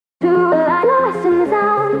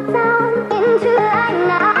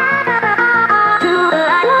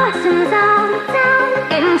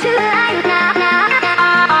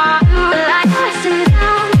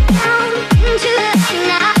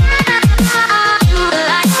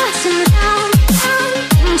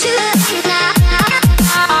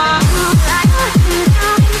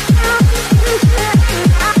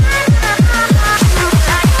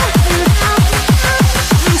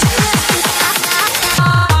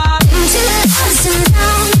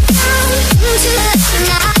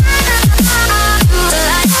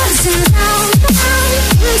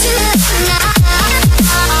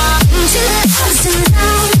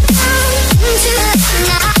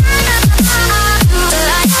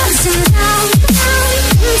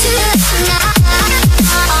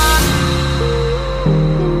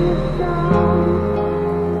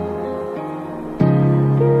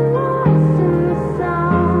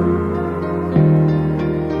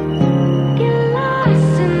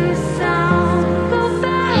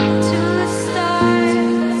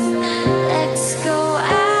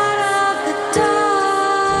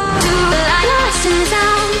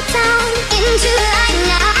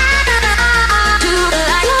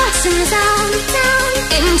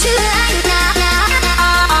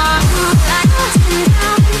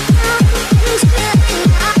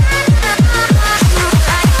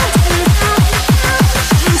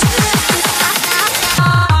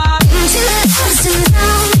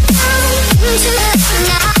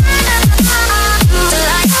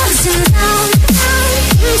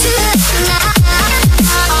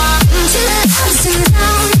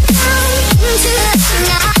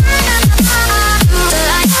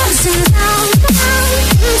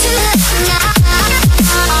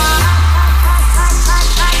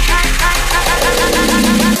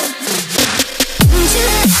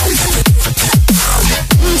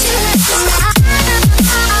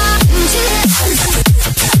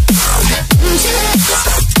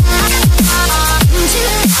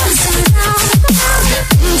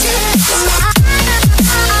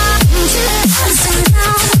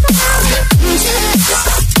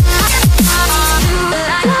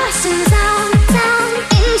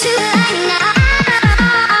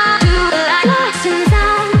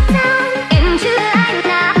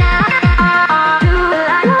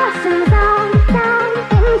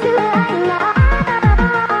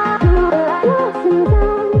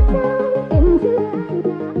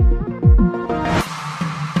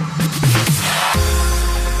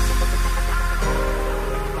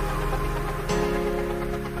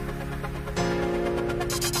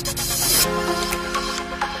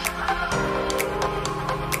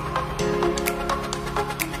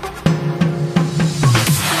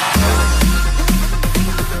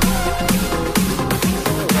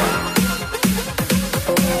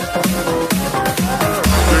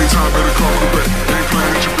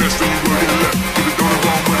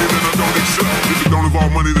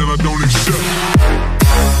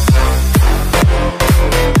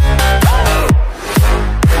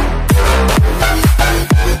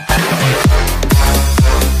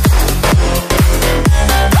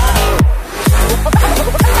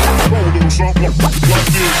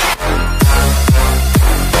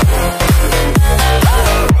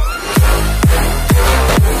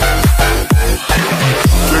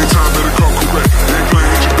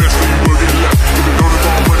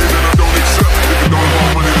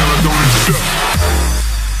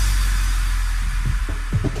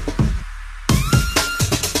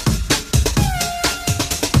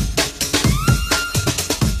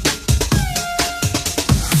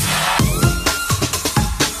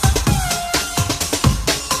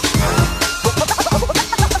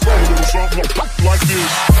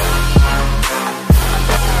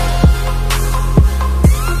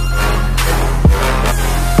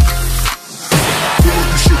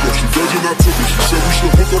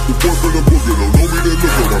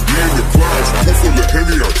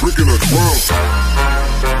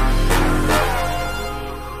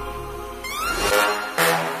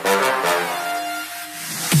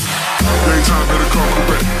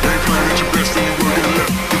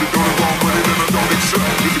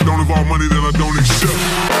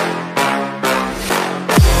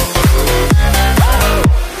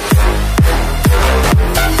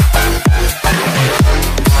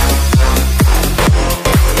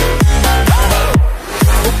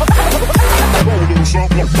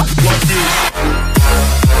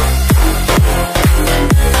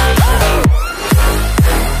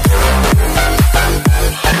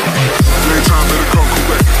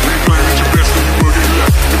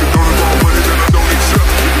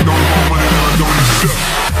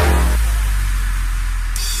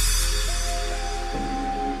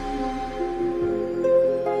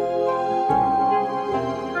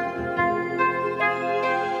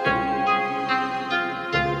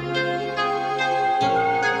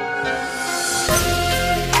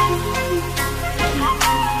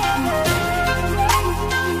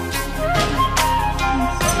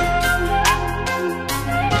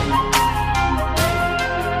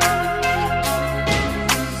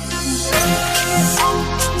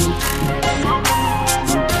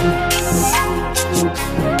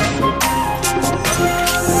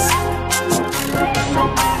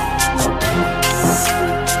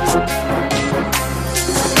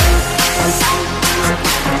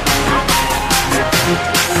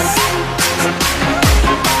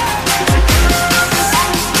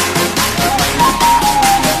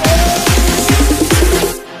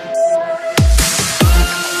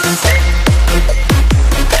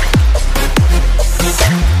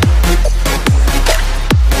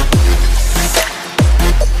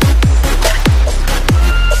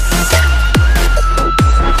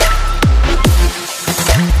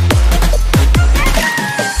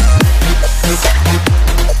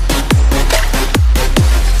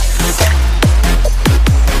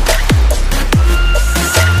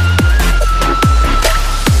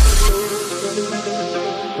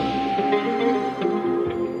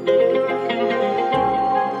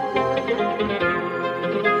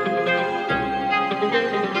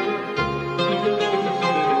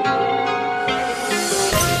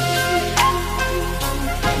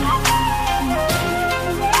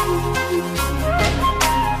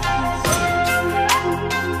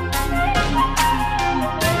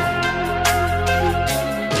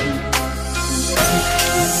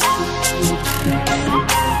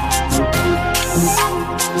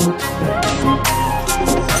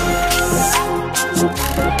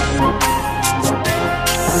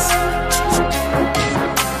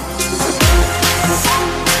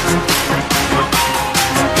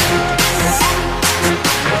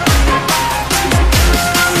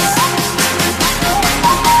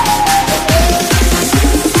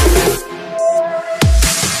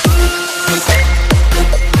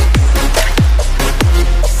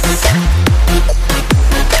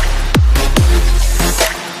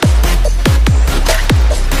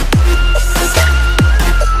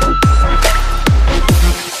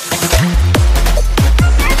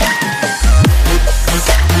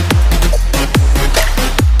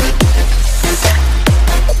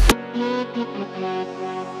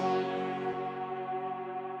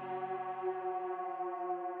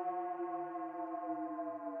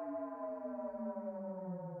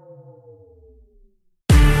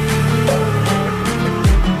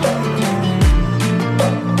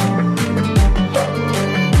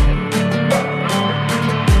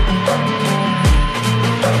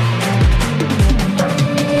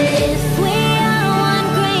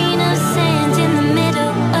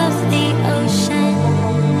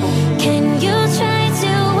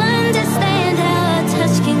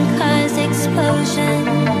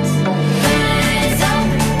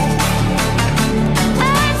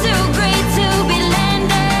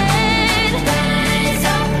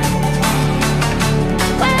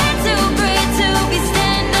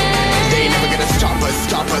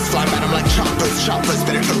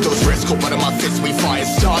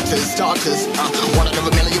One out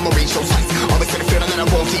of a million will reach those heights. Always had a feeling that I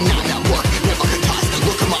won't deny that work. Never could toss.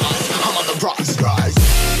 Look in my eyes, I'm on the rocks, guys.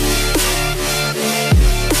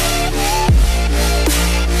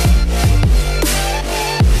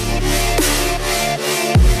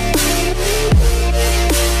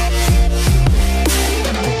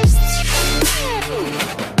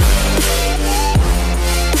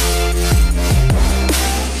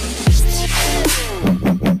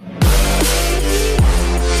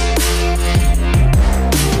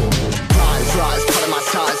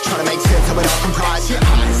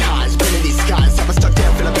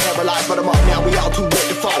 But I'm up now, we all too late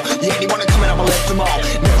to fall. Yeah, anyone coming, I'ma lift them all.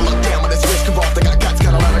 Never look down when this risk involved. I got guts,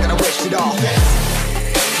 got a lot, I gotta wish it all.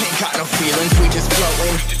 Ain't got no feelings, we just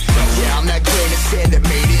floating. Yeah, I'm that grain of sand that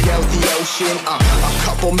made it out the ocean. A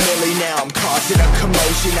couple milli now, I'm causing a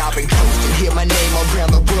commotion. I've been coasting, hear my name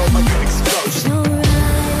around the world like an explosion. So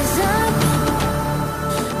rise up.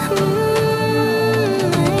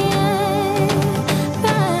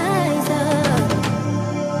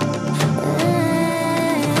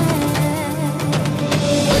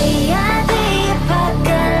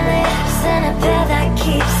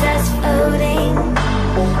 Keeps us floating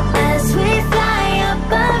as we fly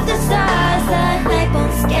above the stars. The hype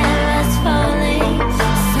won't scare us falling.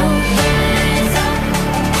 So rise up.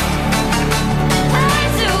 I'm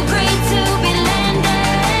too great to be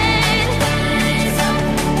landed. Rise up.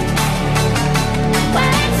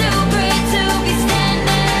 We're too great to be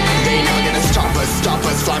standing. They never gonna stop us.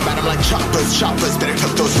 Fly by them like choppers. Better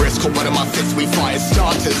tuck those risks. Hold one of my fists, we fire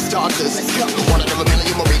starters. Let's go. One out of a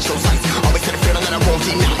million will reach those heights. Always had a feeling that I won't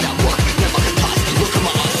deny that work. Never could toss. Look in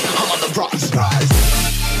my eyes, I'm on the rocks, guys.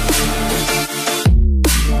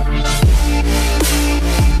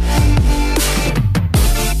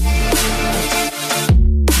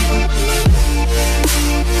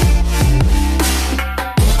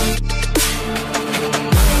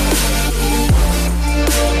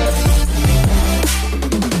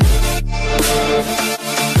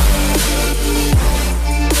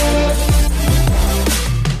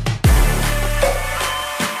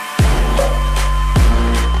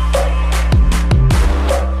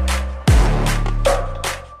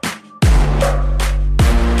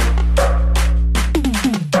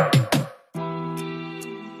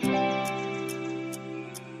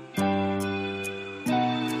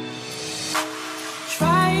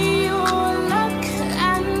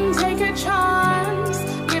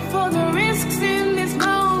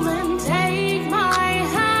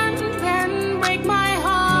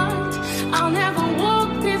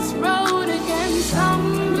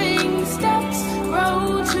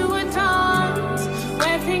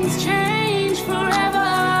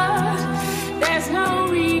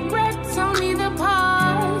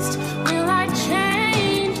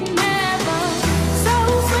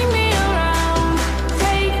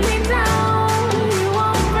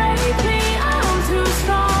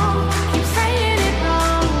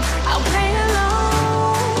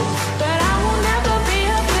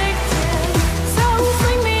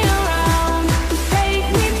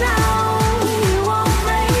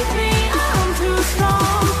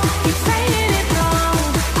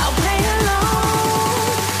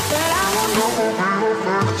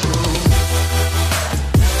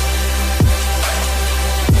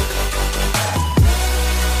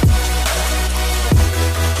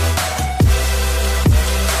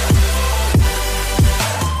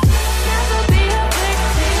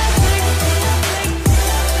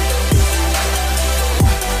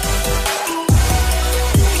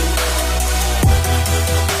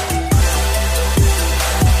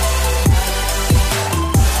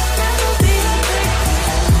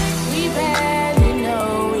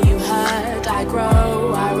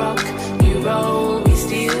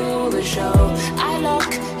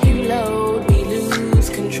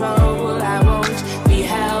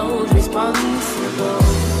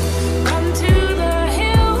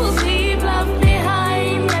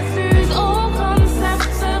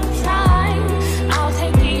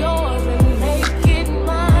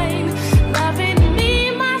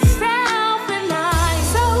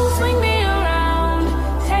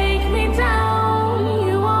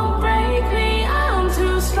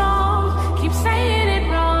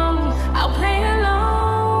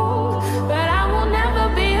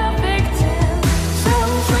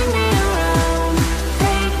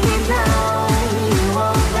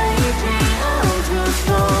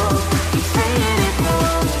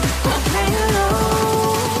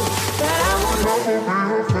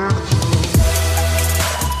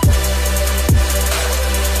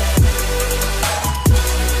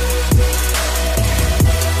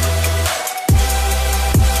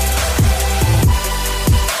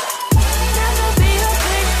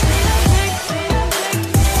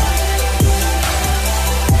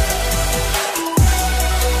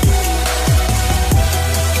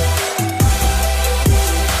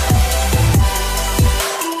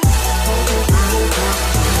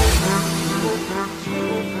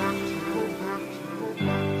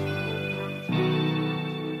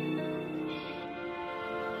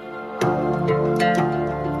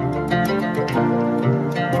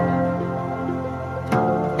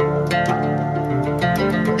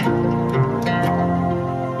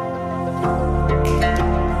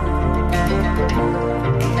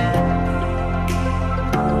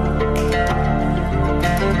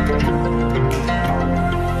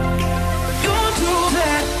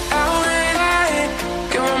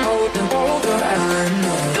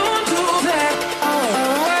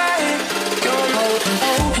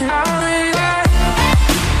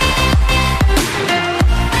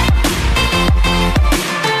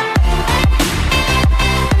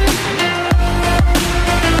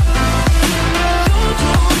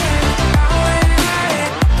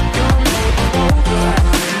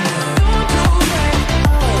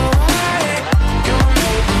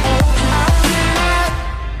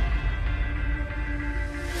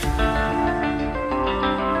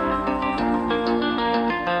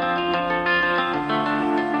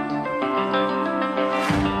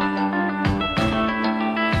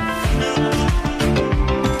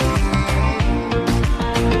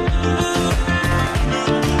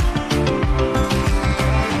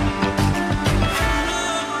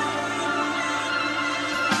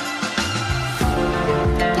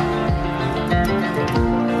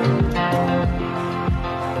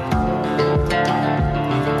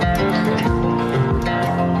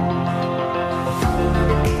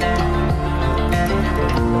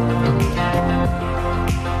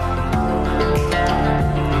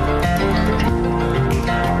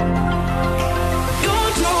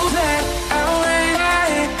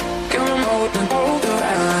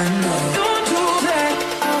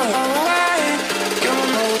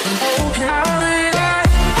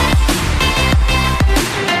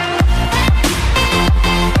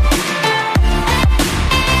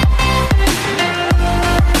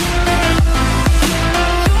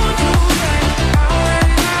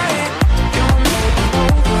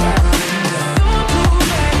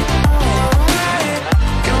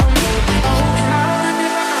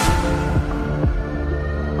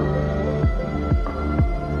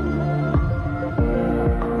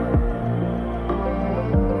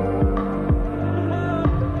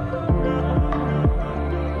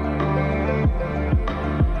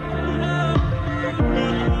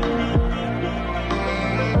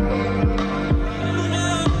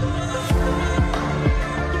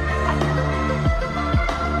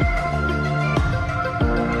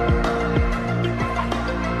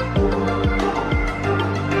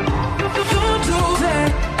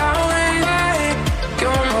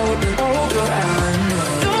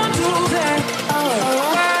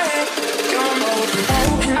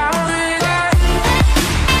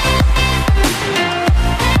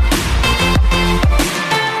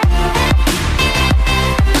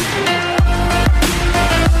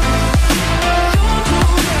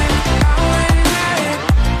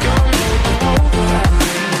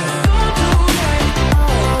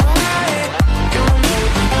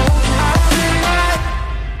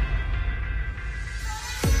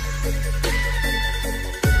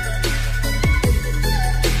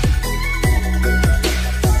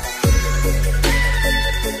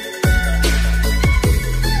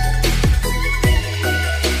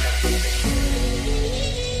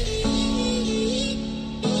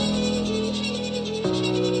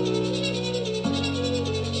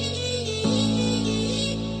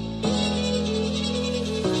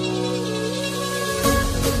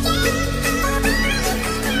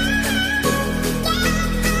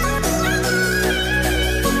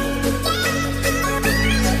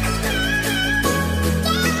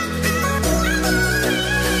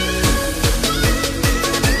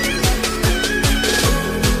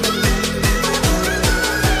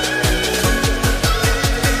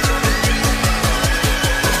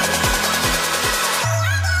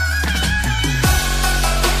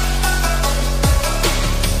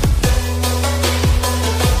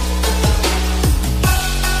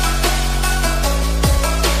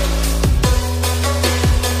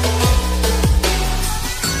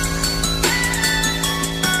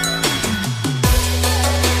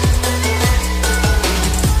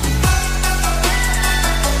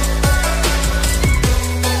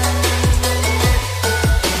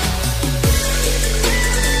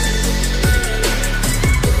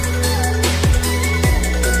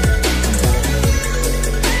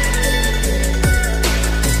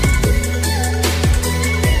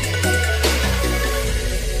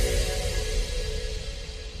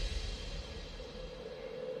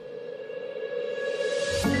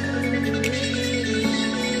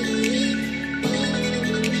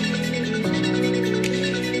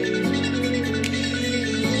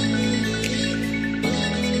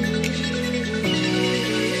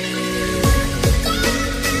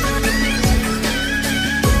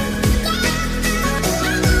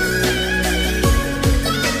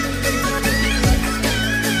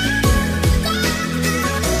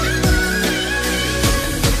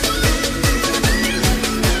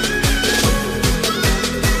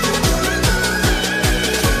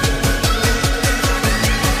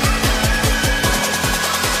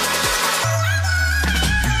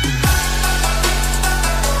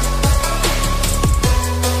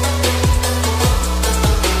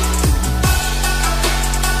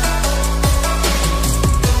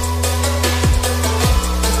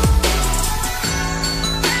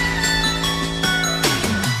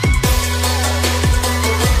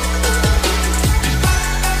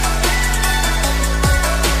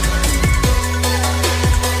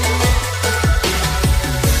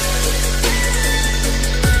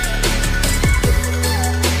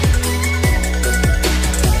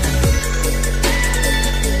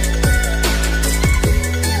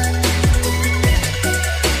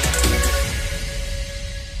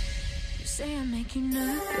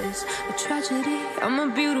 is a tragedy, I'm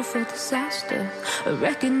a beautiful disaster, a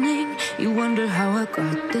reckoning. You wonder how I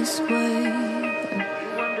got this way.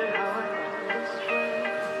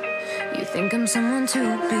 You think I'm someone to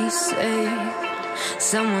be saved,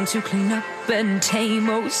 someone to clean up and tame.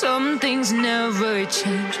 Oh, some things never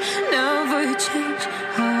change, never change.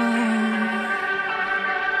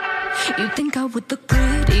 You think I would look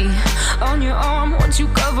pretty on your arm once you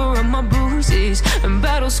cover up my bruises and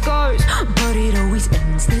battle scars, but it always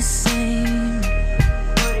ends the same.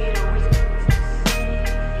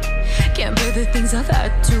 Can't bear the things I've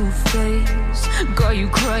had to face, got you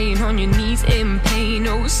crying on your knees in pain.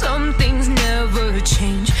 Oh, some things never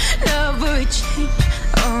change, never change.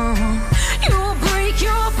 You'll break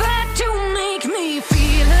your back to make me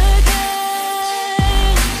feel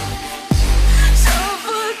again,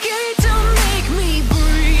 suffocate to make me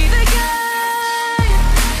breathe again,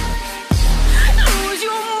 lose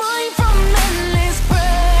your mind from endless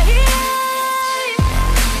pain.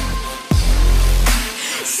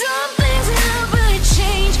 Some things never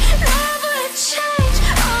change, never change.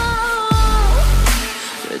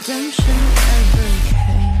 Redemption never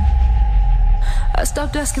came. I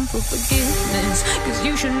stopped asking for forgiveness, cause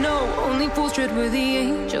you should know only fools tread where the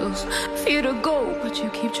angels fear to go, but you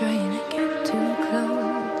keep trying to get too close.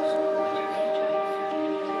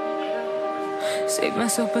 Save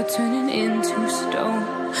myself by turning into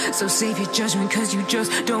stone, so save your judgment cause you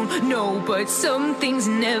just don't know. But some things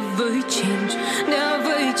never change,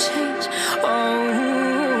 never change.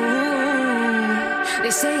 They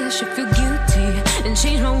say I should feel guilty and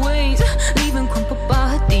change my ways, leaving crumpled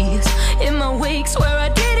bodies in my wake. Swear I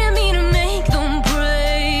didn't mean to make them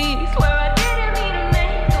break, swear I didn't mean to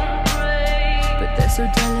make them break. But they're so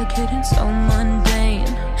delicate and so mundane,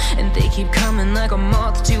 and they keep coming like a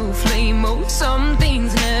moth to a flame. Oh, some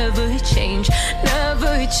things never change,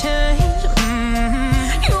 never change.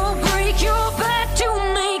 You'll break your back to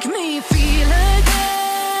make me feel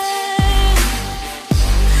again,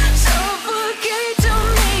 suffocate to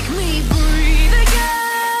make me breathe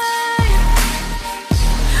again,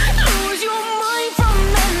 lose your mind from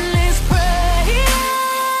endless pain.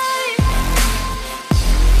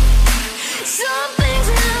 Some things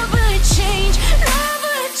never change,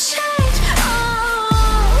 never change.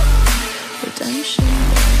 Redemption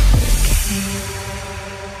never came.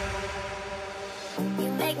 You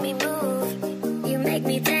make me move, you make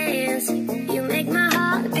me dance, you make my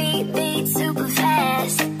heart beat super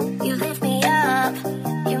fast. You lift me up,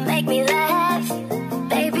 you make me laugh.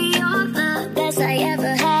 Baby, you're the best I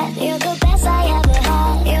ever had. You're the best I ever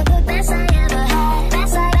had. You're the best I ever had.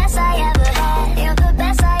 Best I ever had. You're the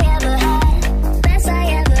best I ever had. Best I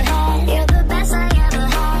ever had. You're the best I ever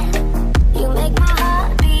had. You make my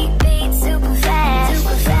heart beat super fast.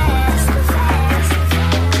 Super fast, super fast.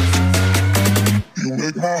 You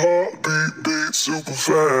make my heart beat super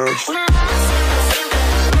fast.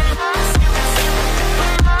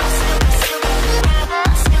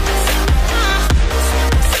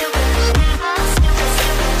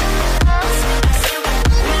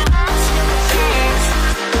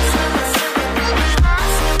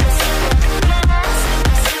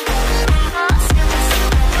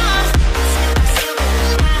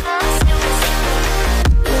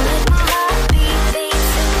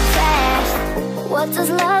 What does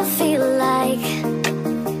love feel like?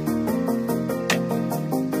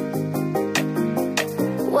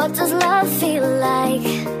 What does love feel like?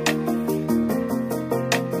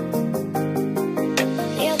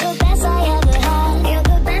 You're the best I ever had. You're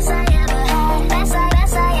the best I ever had. Best I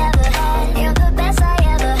ever had. You're the best I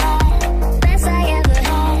ever had. Best I ever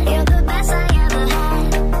had. You're the best I ever had.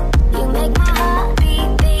 You make my heart beat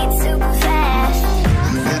super fast.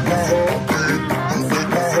 You make my heart beat, you make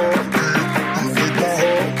my heart beat, you make my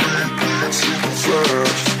heart beat super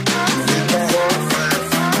fast. You make my heart beat,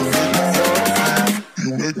 you make my heart beat,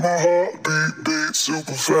 you make my heart beat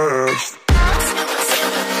super fast.